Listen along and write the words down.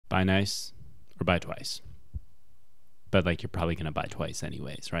Buy nice or buy twice. But like, you're probably going to buy twice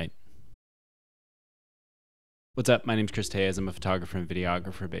anyways, right? What's up? My name's Chris Tejas. I'm a photographer and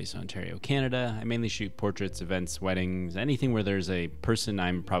videographer based in Ontario, Canada. I mainly shoot portraits, events, weddings, anything where there's a person,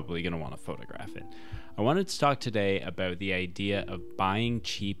 I'm probably going to want to photograph it. I wanted to talk today about the idea of buying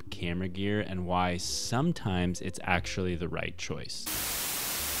cheap camera gear and why sometimes it's actually the right choice.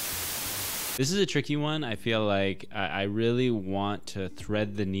 This is a tricky one. I feel like I really want to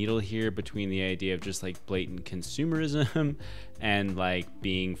thread the needle here between the idea of just like blatant consumerism and like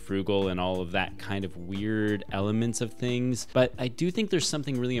being frugal and all of that kind of weird elements of things. But I do think there's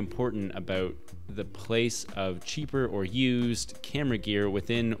something really important about the place of cheaper or used camera gear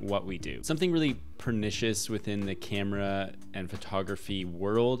within what we do. Something really pernicious within the camera and photography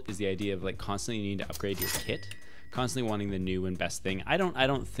world is the idea of like constantly needing to upgrade your kit. Constantly wanting the new and best thing. I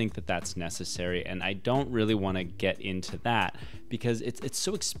don't think that that's necessary, and I don't really want to get into that because it's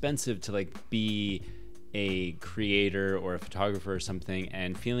so expensive to like be a creator or a photographer or something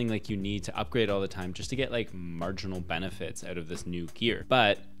and feeling like you need to upgrade all the time just to get like marginal benefits out of this new gear.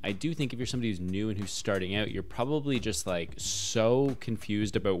 But I do think if you're somebody who's new and who's starting out, you're probably just like so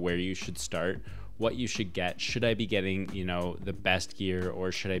confused about where you should start, what you should get. Should I be getting, you know, the best gear,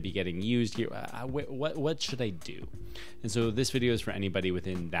 or should I be getting used gear? What should I do? And so this video is for anybody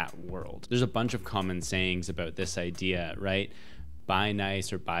within that world. There's a bunch of common sayings about this idea, right? Buy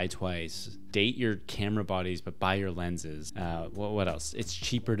nice or buy twice. Date your camera bodies, but buy your lenses. What else? It's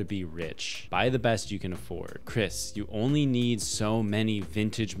cheaper to be rich. Buy the best you can afford. Chris, you only need so many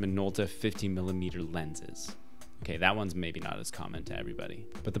vintage Minolta 50mm lenses. Okay, that one's maybe not as common to everybody.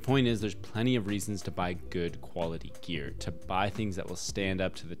 But the point is there's plenty of reasons to buy good quality gear, to buy things that will stand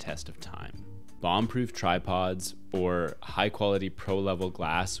up to the test of time. Bomb-proof tripods or high quality pro level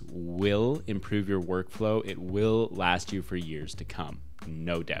glass will improve your workflow. It will last you for years to come,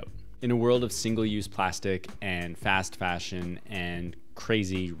 no doubt. In a world of single-use plastic and fast fashion and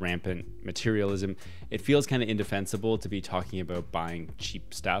crazy rampant materialism, it feels kind of indefensible to be talking about buying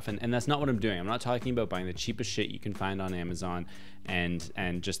cheap stuff, and that's not what I'm doing. I'm not talking about buying the cheapest shit you can find on Amazon and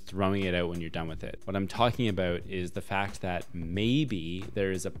just throwing it out when you're done with it. What I'm talking about is the fact that maybe there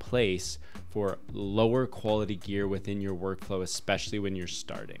is a place for lower quality gear within your workflow, especially when you're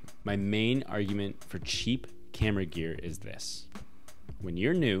starting. My main argument for cheap camera gear is this: when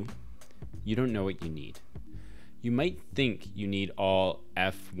you're new, you don't know what you need. You might think you need all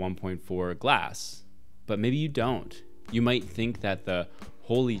f1.4 glass, but maybe you don't. You might think that the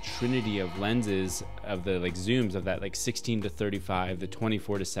holy trinity of lenses, of the like zooms of that like 16 to 35, the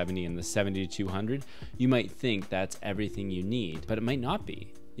 24 to 70, and the 70 to 200, you might think that's everything you need, but it might not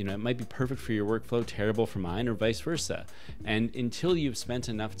be. You know, it might be perfect for your workflow, terrible for mine, or vice versa. And until you've spent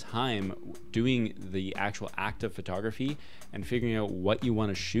enough time doing the actual act of photography and figuring out what you want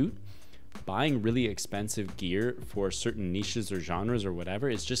to shoot, buying really expensive gear for certain niches or genres or whatever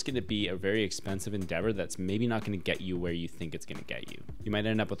is just going to be a very expensive endeavor that's maybe not going to get you where you think it's going to get you. You might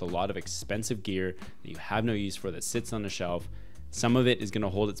end up with a lot of expensive gear that you have no use for, that sits on a shelf. Some of it is going to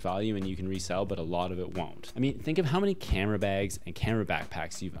hold its value and you can resell, but a lot of it won't. I mean, think of how many camera bags and camera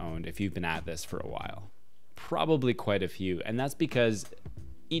backpacks you've owned if you've been at this for a while. Probably quite a few, and that's because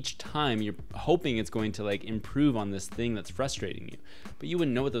each time you're hoping it's going to like improve on this thing that's frustrating you, but you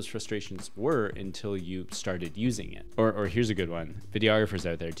wouldn't know what those frustrations were until you started using it. Or here's a good one. Videographers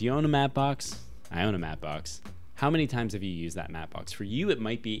out there, do you own a matte box? I own a matte box. How many times have you used that matte box? For you, it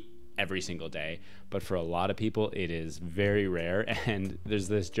might be every single day, but for a lot of people, it is very rare. And there's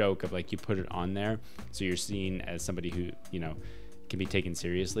this joke of like, you put it on there, so you're seen as somebody who, you know, can be taken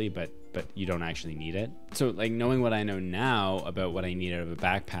seriously, but you don't actually need it. So like, knowing what I know now about what I need out of a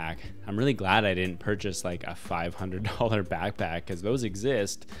backpack, I'm really glad I didn't purchase like a $500 backpack, because those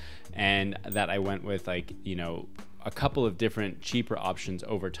exist, and that I went with like, you know, a couple of different cheaper options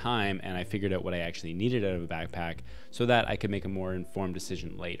over time, and I figured out what I actually needed out of a backpack so that I could make a more informed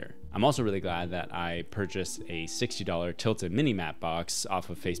decision later. I'm also really glad that I purchased a $60 tilted mini matte box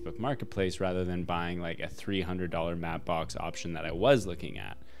off of Facebook Marketplace rather than buying like a $300 matte box option that I was looking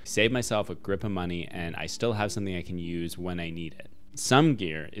at. Save myself a grip of money, and I still have something I can use when I need it. Some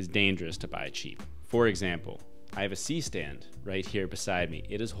gear is dangerous to buy cheap. For example, I have a C-stand right here beside me.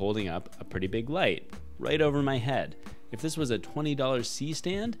 It is holding up a pretty big light right over my head. If this was a $20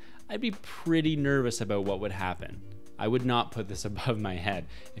 C-stand, I'd be pretty nervous about what would happen. I would not put this above my head.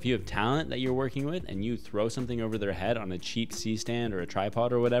 If you have talent that you're working with and you throw something over their head on a cheap C-stand or a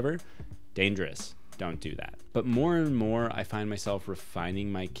tripod or whatever, dangerous. Don't do that. But more and more, I find myself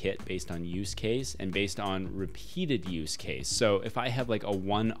refining my kit based on use case and based on repeated use case. So if I have like a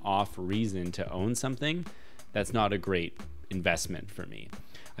one-off reason to own something, that's not a great investment for me.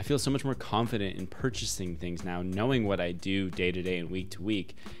 I feel so much more confident in purchasing things now, knowing what I do day to day and week to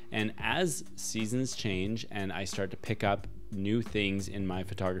week. And as seasons change and I start to pick up new things in my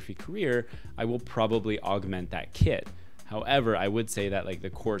photography career, I will probably augment that kit. However, I would say that like the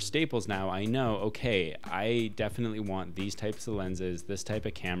core staples now, I know, okay, I definitely want these types of lenses, this type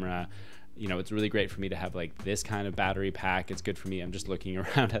of camera. You know, it's really great for me to have like this kind of battery pack. It's good for me. I'm just looking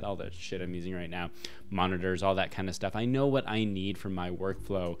around at all the shit I'm using right now, monitors, all that kind of stuff. I know what I need for my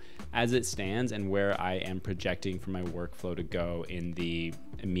workflow as it stands and where I am projecting for my workflow to go in the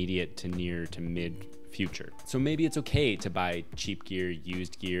immediate to near to mid future. So maybe it's okay to buy cheap gear,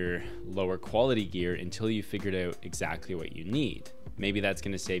 used gear, lower quality gear until you figured out exactly what you need. Maybe that's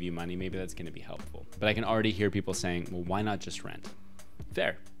going to save you money. Maybe that's going to be helpful. But I can already hear people saying, well, why not just rent?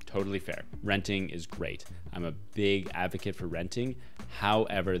 Fair. Totally fair. Renting is great. I'm a big advocate for renting.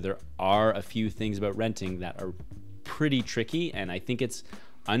 However, there are a few things about renting that are pretty tricky, and I think it's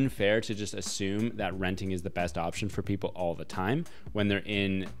unfair to just assume that renting is the best option for people all the time when they're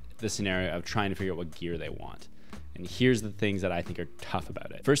in the scenario of trying to figure out what gear they want. And here's the things that I think are tough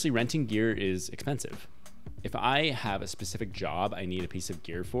about it. Firstly, renting gear is expensive. If I have a specific job I need a piece of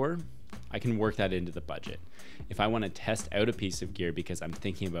gear for, I can work that into the budget. If I want to test out a piece of gear because I'm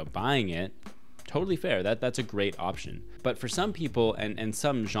thinking about buying it, totally fair. That's a great option. But for some people and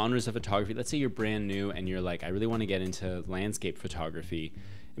some genres of photography, let's say you're brand new and you're like, I really want to get into landscape photography.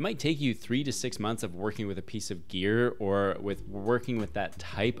 It might take you 3 to 6 months of working with a piece of gear or with working with that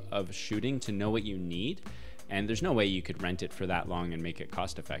type of shooting to know what you need. And there's no way you could rent it for that long and make it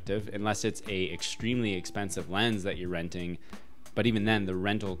cost effective unless it's a extremely expensive lens that you're renting. But even then, the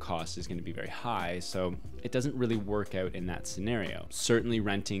rental cost is going to be very high, so it doesn't really work out in that scenario. Certainly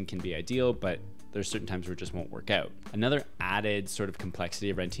renting can be ideal, but there's certain times where it just won't work out. Another added sort of complexity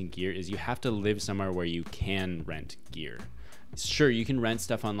of renting gear is you have to live somewhere where you can rent gear. Sure, you can rent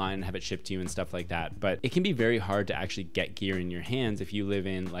stuff online and have it shipped to you and stuff like that, but it can be very hard to actually get gear in your hands if you live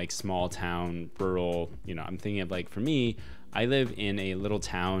in like small town, rural, you know, I'm thinking of like for me, I live in a little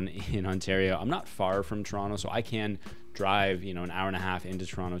town in Ontario. I'm not far from Toronto, so I can drive, you know, an hour and a half into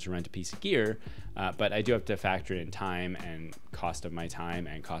Toronto to rent a piece of gear, but I do have to factor in time and cost of my time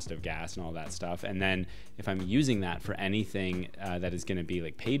and cost of gas and all that stuff. And then if I'm using that for anything that is going to be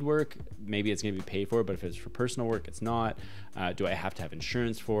like paid work, maybe it's going to be paid for, but if it's for personal work, it's not. Do I have to have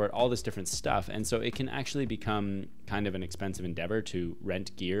insurance for it? All this different stuff. And so it can actually become kind of an expensive endeavor to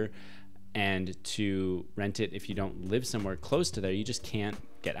rent gear. And to rent it if you don't live somewhere close to there, you just can't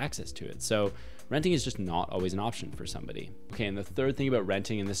get access to it. So renting is just not always an option for somebody. Okay, and the third thing about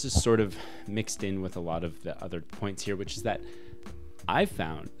renting, and this is sort of mixed in with a lot of the other points here, which is that I've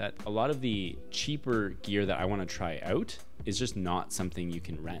found that a lot of the cheaper gear that I want to try out is just not something you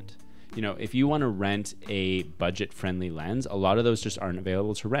can rent. You know, if you want to rent a budget-friendly lens, a lot of those just aren't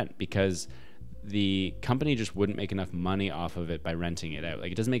available to rent because the company just wouldn't make enough money off of it by renting it out.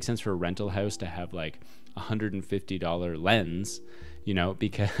 Like, it doesn't make sense for a rental house to have like $150 lens, you know,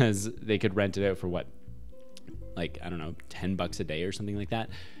 because they could rent it out for what, like, I don't know, $10 a day or something like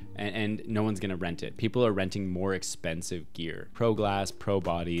that. And no one's gonna rent it. People are renting more expensive gear, pro glass, pro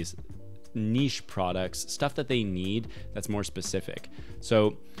bodies, niche products, stuff that they need that's more specific.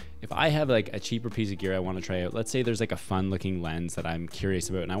 So if I have like a cheaper piece of gear I want to try out, let's say there's like a fun looking lens that I'm curious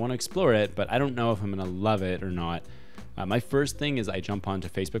about and I want to explore it, but I don't know if I'm going to love it or not. My first thing is I jump onto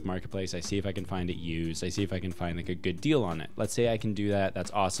Facebook Marketplace. I see if I can find it used. I see if I can find like a good deal on it. Let's say I can do that. That's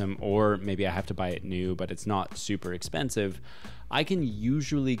awesome. Or maybe I have to buy it new, but it's not super expensive. I can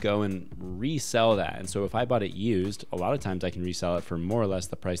usually go and resell that. And so if I bought it used, a lot of times I can resell it for more or less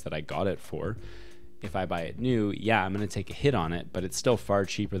the price that I got it for. If I buy it new, yeah, I'm going to take a hit on it, but it's still far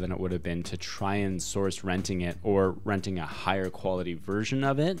cheaper than it would have been to try and source renting it or renting a higher quality version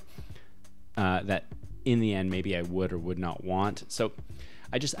of it that in the end maybe I would or would not want. So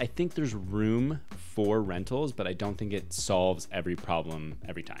I think there's room for rentals, but I don't think it solves every problem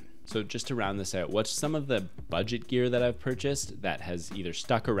every time. So just to round this out, what's some of the budget gear that I've purchased that has either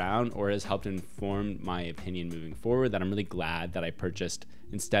stuck around or has helped inform my opinion moving forward that I'm really glad that I purchased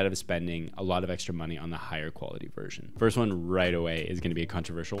instead of spending a lot of extra money on the higher quality version? First one right away is going to be a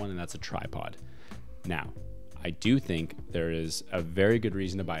controversial one, and that's a tripod. Now, I do think there is a very good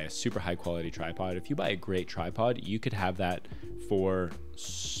reason to buy a super high quality tripod. If you buy a great tripod, you could have that for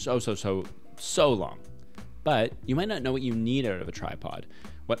so long. But you might not know what you need out of a tripod.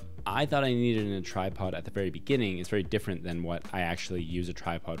 What I thought I needed in a tripod at the very beginning is very different than what I actually use a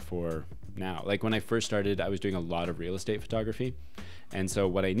tripod for now. Like when I first started, I was doing a lot of real estate photography. And so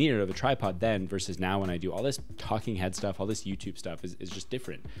what I needed of a tripod then versus now when I do all this talking head stuff, all this YouTube stuff is just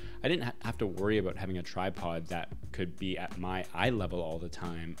different. I didn't have to worry about having a tripod that could be at my eye level all the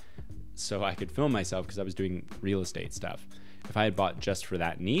time so I could film myself because I was doing real estate stuff. If I had bought just for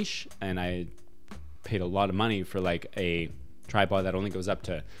that niche and I paid a lot of money for like a tripod that only goes up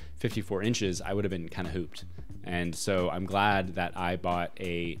to 54 inches, I would have been kind of hooped. And so I'm glad that I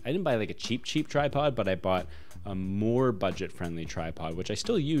didn't buy like a cheap tripod, but I bought a more budget-friendly tripod, which I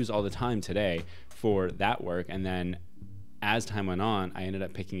still use all the time today for that work. And then as time went on, I ended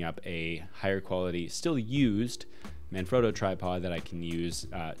up picking up a higher quality, still used Manfrotto tripod that I can use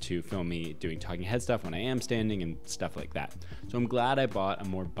to film me doing talking head stuff when I am standing and stuff like that. So I'm glad I bought a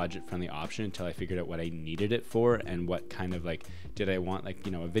more budget-friendly option until I figured out what I needed it for and what kind of like, did I want like,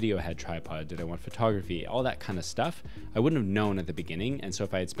 you know, a video head tripod? Did I want photography? All that kind of stuff. I wouldn't have known at the beginning. And so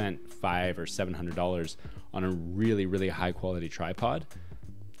if I had spent $500 or $700 on a really, really high quality tripod,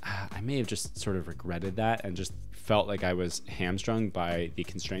 I may have just sort of regretted that and just felt like I was hamstrung by the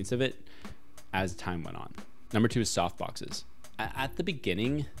constraints of it as time went on. Number 2 is softboxes. At the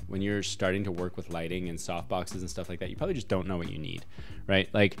beginning, when you're starting to work with lighting and softboxes and stuff like that, you probably just don't know what you need, right?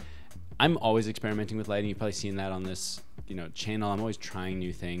 Like, I'm always experimenting with lighting. You've probably seen that on this, you know, channel. I'm always trying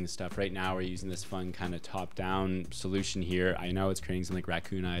new things, stuff. Right now, we're using this fun kind of top-down solution here. I know it's creating some like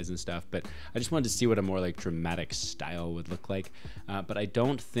raccoon eyes and stuff, but I just wanted to see what a more like dramatic style would look like. But I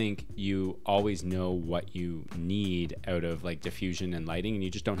don't think you always know what you need out of like diffusion and lighting, and you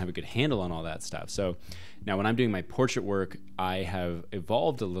just don't have a good handle on all that stuff. So now when I'm doing my portrait work, I have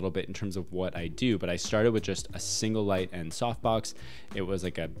evolved a little bit in terms of what I do, but I started with just a single light and softbox. It was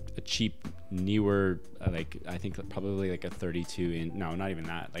like a cheap, newer, like I think probably like a 32 inch, no, not even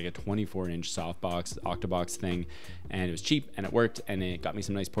that, like a 24 inch softbox, octabox thing. And it was cheap and it worked and it got me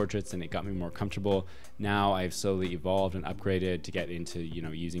some nice portraits and it got me more comfortable. Now I've slowly evolved and upgraded to get into, you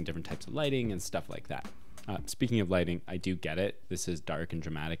know, using different types of lighting and stuff like that. Speaking of lighting, I do get it. This is dark and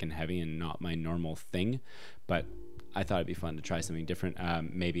dramatic and heavy and not my normal thing, but I thought it'd be fun to try something different.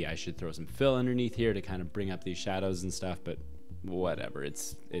 Maybe I should throw some fill underneath here to kind of bring up these shadows and stuff, but whatever,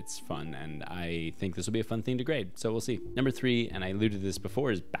 it's fun, and I think this will be a fun thing to grade, so we'll see. Number 3, and I alluded to this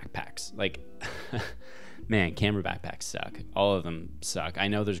before, is backpacks. Like, man, camera backpacks suck. All of them suck. I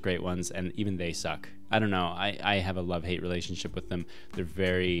know there's great ones, and even they suck. I don't know. I have a love-hate relationship with them. They're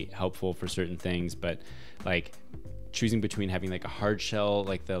very helpful for certain things, but like choosing between having like a hard shell,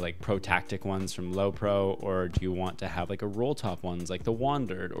 like the like Pro Tactic ones from Low Pro, or do you want to have like a roll top ones like the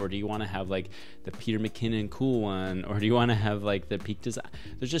Wandered, or do you want to have like the Peter McKinnon cool one, or do you want to have like the Peak Design?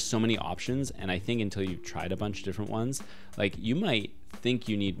 There's just so many options, and I think until you've tried a bunch of different ones, like you might think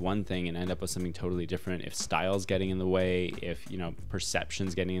you need one thing and end up with something totally different if style's getting in the way, if, you know,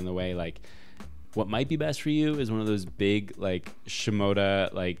 perception's getting in the way. Like, what might be best for you is one of those big, like,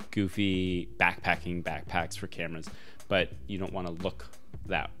 Shimoda, like, goofy backpacking backpacks for cameras, but you don't want to look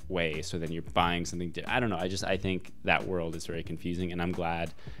that way, so then you're buying something I don't know. I think that world is very confusing, and I'm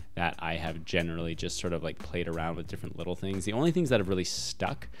glad that I have generally just sort of, like, played around with different little things. The only things that have really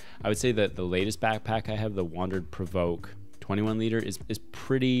stuck, I would say that the latest backpack I have, the Wandered Provoke 21 liter, is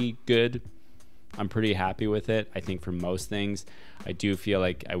pretty good. I'm pretty happy with it. I think for most things, I do feel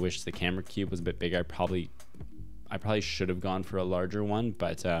like I wish the camera cube was a bit bigger. I probably should have gone for a larger one,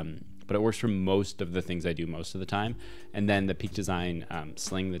 but it works for most of the things I do most of the time. And then the Peak Design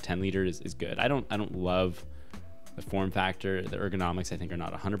Sling, the 10 liter is good. I don't love the form factor. The ergonomics I think are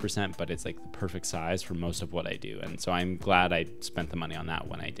not 100%, but it's like the perfect size for most of what I do. And so I'm glad I spent the money on that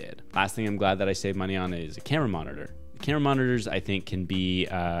when I did. Last thing I'm glad that I saved money on is a camera monitor. Camera monitors, I think, can be,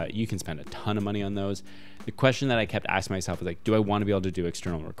 you can spend a ton of money on those. The question that I kept asking myself was like, do I want to be able to do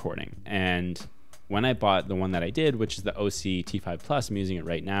external recording? And when I bought the one that I did, which is the OC T5 Plus, I'm using it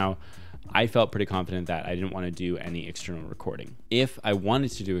right now, I felt pretty confident that I didn't want to do any external recording. If I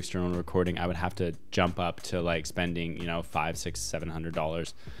wanted to do external recording, I would have to jump up to like spending, you know, $500, $600,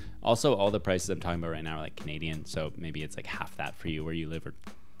 $700. Also, all the prices I'm talking about right now are like Canadian, so maybe it's like half that for you where you live, or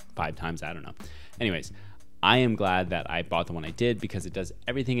 5 times, I don't know. Anyways, I am glad that I bought the one I did because it does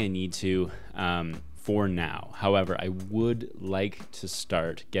everything I need to for now. However, I would like to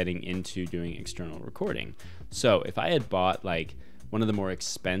start getting into doing external recording. So if I had bought like one of the more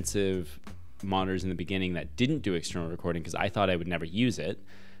expensive monitors in the beginning that didn't do external recording because I thought I would never use it,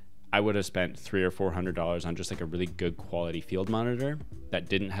 I would have spent $300 or $400 on just like a really good quality field monitor that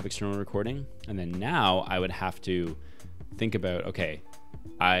didn't have external recording. And then now I would have to think about, okay,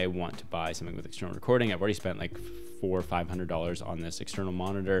 I want to buy something with external recording. I've already spent like $400 or $500 on this external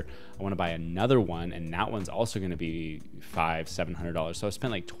monitor. I want to buy another one, and that one's also going to be $500-$700. So I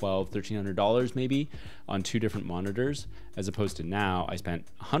spent like $1,200-$1,300 maybe on 2 different monitors, as opposed to now I spent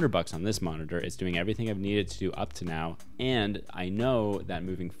 $100 on this monitor. It's doing everything I've needed to do up to now, and I know that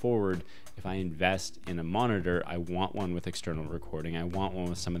moving forward, if I invest in a monitor, I want one with external recording. I want one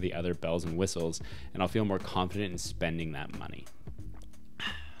with some of the other bells and whistles, and I'll feel more confident in spending that money.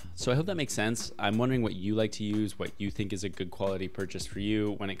 So I hope that makes sense. I'm wondering what you like to use, what you think is a good quality purchase for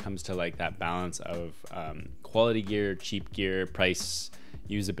you when it comes to like that balance of quality gear, cheap gear, price,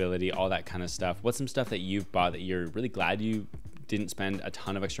 usability, all that kind of stuff. What's some stuff that you've bought that you're really glad you didn't spend a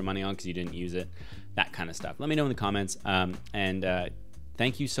ton of extra money on because you didn't use it? That kind of stuff. Let me know in the comments.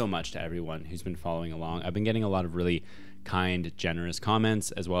 Thank you so much to everyone who's been following along. I've been getting a lot of really kind, generous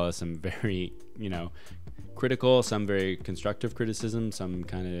comments, as well as some very, critical, some very constructive criticism, some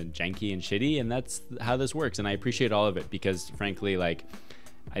kind of janky and shitty, and that's how this works. And I appreciate all of it because, frankly, like,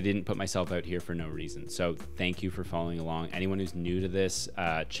 I didn't put myself out here for no reason. So thank you for following along. Anyone who's new to this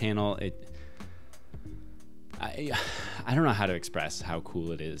channel, I don't know how to express how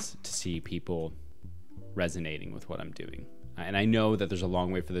cool it is to see people resonating with what I'm doing. And I know that there's a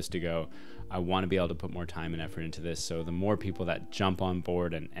long way for this to go. I want to be able to put more time and effort into this. So the more people that jump on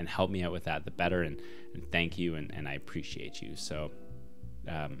board and help me out with that, the better. And thank you. And I appreciate you. So,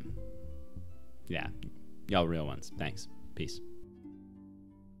 yeah, y'all real ones. Thanks. Peace.